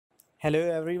Hello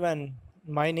everyone,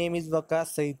 my name is Waqas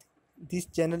Said. This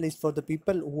channel is for the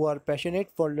people who are passionate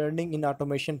for learning in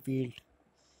automation field.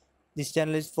 This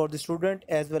channel is for the student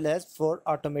as well as for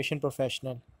automation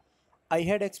professional. I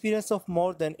had experience of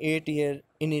more than 8 years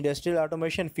in industrial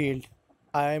automation field.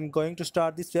 I am going to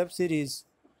start this web series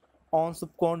on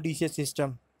SUPCON DCS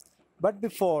system. But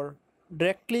before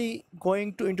directly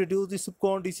going to introduce the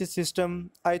SUPCON DCS system,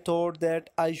 I thought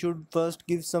that I should first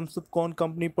give some SUPCON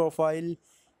company profile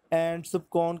and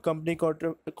SUPCON company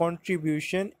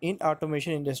contribution in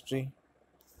automation industry.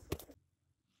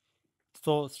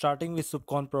 So starting with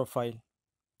SUPCON profile.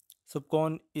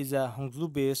 SUPCON is a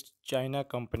Hangzhou-based China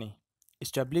company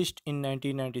established in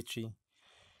 1993.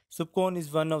 SUPCON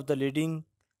is one of the leading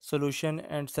solution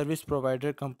and service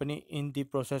provider company in the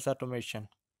process automation.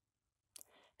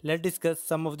 Let's discuss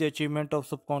some of the achievement of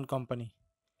SUPCON company.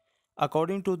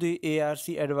 According to the ARC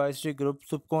Advisory Group,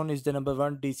 SUPCON is the number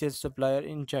one DCS supplier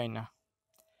in China.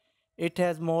 It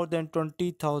has more than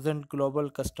 20,000 global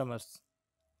customers.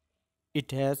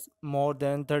 It has more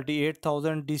than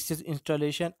 38,000 DCS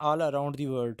installation all around the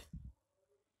world.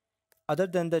 Other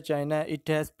than the China, it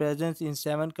has presence in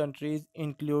 7 countries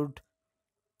include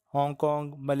Hong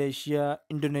Kong, Malaysia,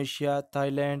 Indonesia,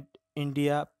 Thailand,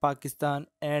 India, Pakistan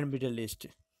and Middle East.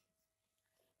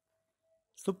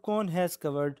 SUPCON has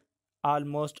covered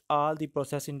almost all the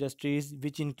process industries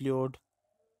which include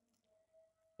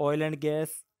oil and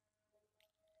gas,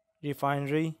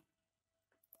 refinery,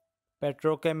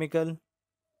 petrochemical,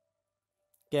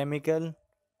 chemical,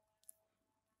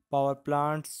 power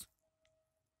plants,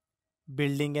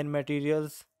 building and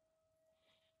materials,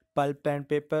 pulp and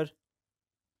paper,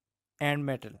 and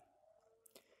metal.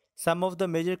 Some of the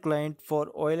major clients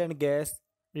for oil and gas,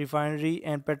 refinery,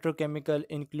 and petrochemical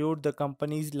include the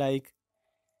companies like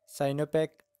Sinopec,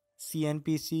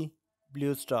 CNPC,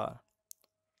 Blue Star,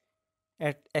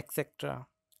 etc.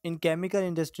 In chemical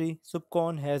industry,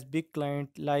 SUPCON has big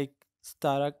clients like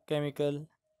Stara Chemical,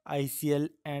 ICL,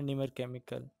 and Nimmer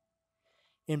Chemical.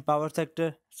 In power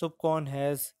sector, SUPCON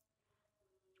has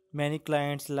many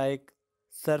clients like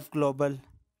Surf Global,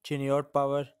 Cheniot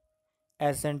Power,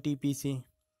 SNTPC.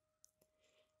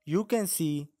 You can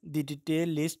see the detailed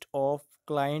list of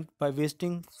clients by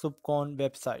visiting SUPCON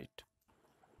website.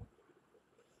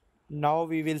 Now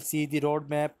we will see the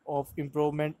roadmap of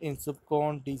improvement in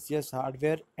SUPCON DCS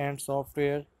hardware and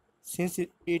software since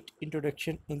its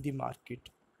introduction in the market.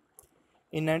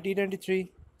 In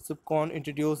 1993, SUPCON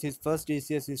introduced his first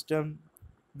DCS system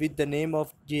with the name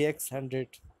of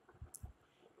JX-100.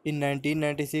 In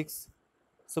 1996,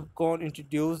 SUPCON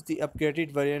introduced the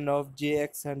upgraded version of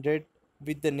JX-100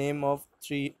 with the name of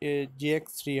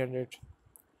GX-300.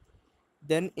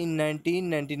 Then in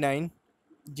 1999,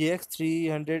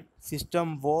 JX-300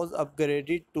 system was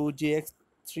upgraded to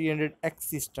JX-300X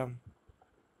system.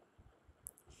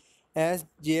 As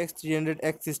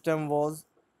JX-300X system was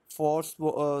for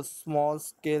small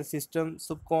scale system,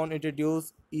 SUPCON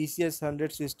introduced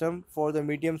ECS-100 system for the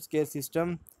medium scale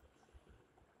system.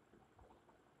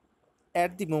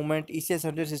 At the moment,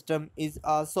 ECS-100 system is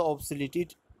also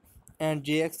obsoleted and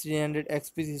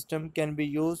JX-300XP system can be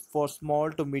used for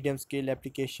small to medium scale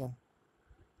application.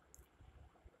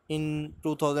 In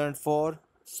 2004,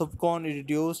 SUPCON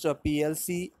introduced a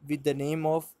PLC with the name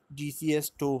of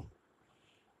GCS-2,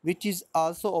 which is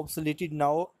also obsoleted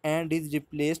now and is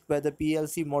replaced by the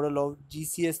PLC model of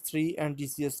GCS-3 and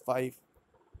GCS-5.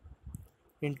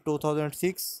 In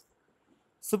 2006,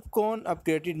 SUPCON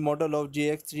upgraded model of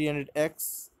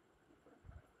JX-300X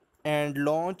and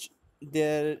launched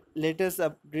their latest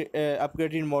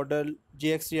upgraded model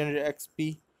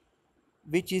JX-300XP,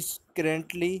 which is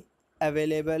currently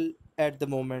available at the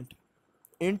moment.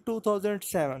 In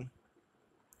 2007,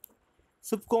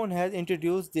 SUPCON has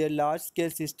introduced their large-scale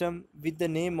system with the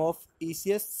name of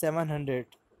ECS-700.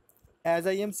 As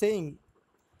I am saying,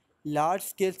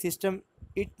 large-scale system,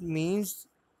 it means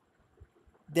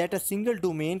that a single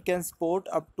domain can support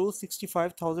up to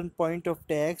 65,000 point of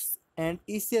tags, and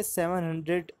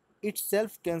ECS-700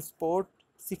 itself can support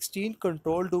 16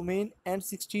 control domain and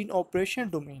 16 operation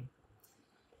domain.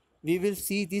 We will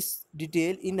see this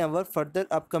detail in our further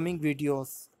upcoming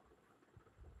videos.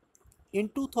 In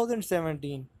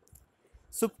 2017,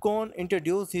 SUPCON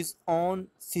introduced his own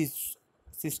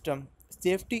system,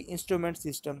 safety instrument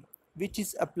system, which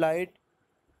is applied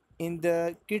in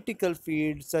the critical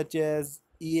fields such as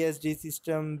ESD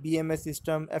system, BMS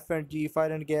system, F&G,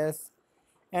 fire and gas,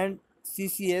 and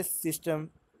CCS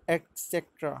system,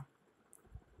 etc.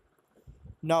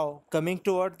 Now, coming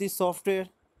toward the software,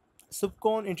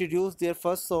 SUPCON introduced their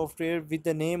first software with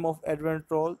the name of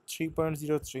Advantrol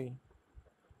 3.03.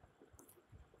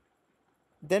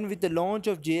 Then with the launch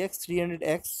of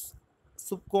JX-300X,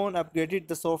 SUPCON upgraded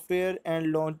the software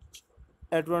and launched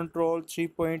Advantrol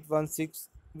 3.16,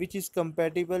 which is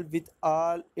compatible with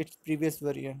all its previous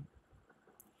version.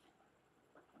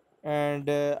 And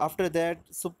after that,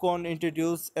 SUPCON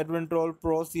introduced Advantrol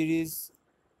Pro series.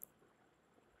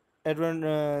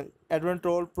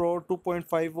 Advantrol Pro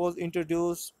 2.5 was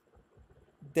introduced.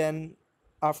 Then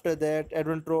after that,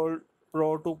 Advantrol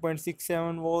Pro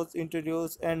 2.67 was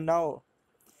introduced, and now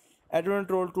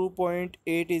Advantrol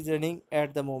 2.8 is running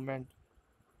at the moment.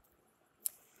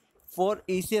 For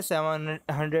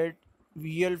ECS-700,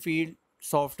 real field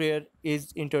software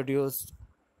is introduced,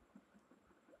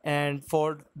 and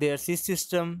for their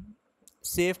system,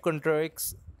 safe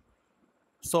contracts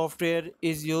software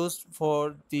is used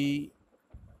for the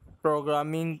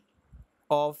programming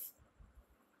of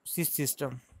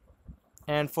system.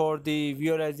 And for the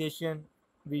visualization,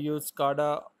 we use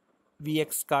SCADA,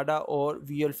 VX SCADA or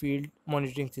real field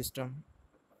monitoring system.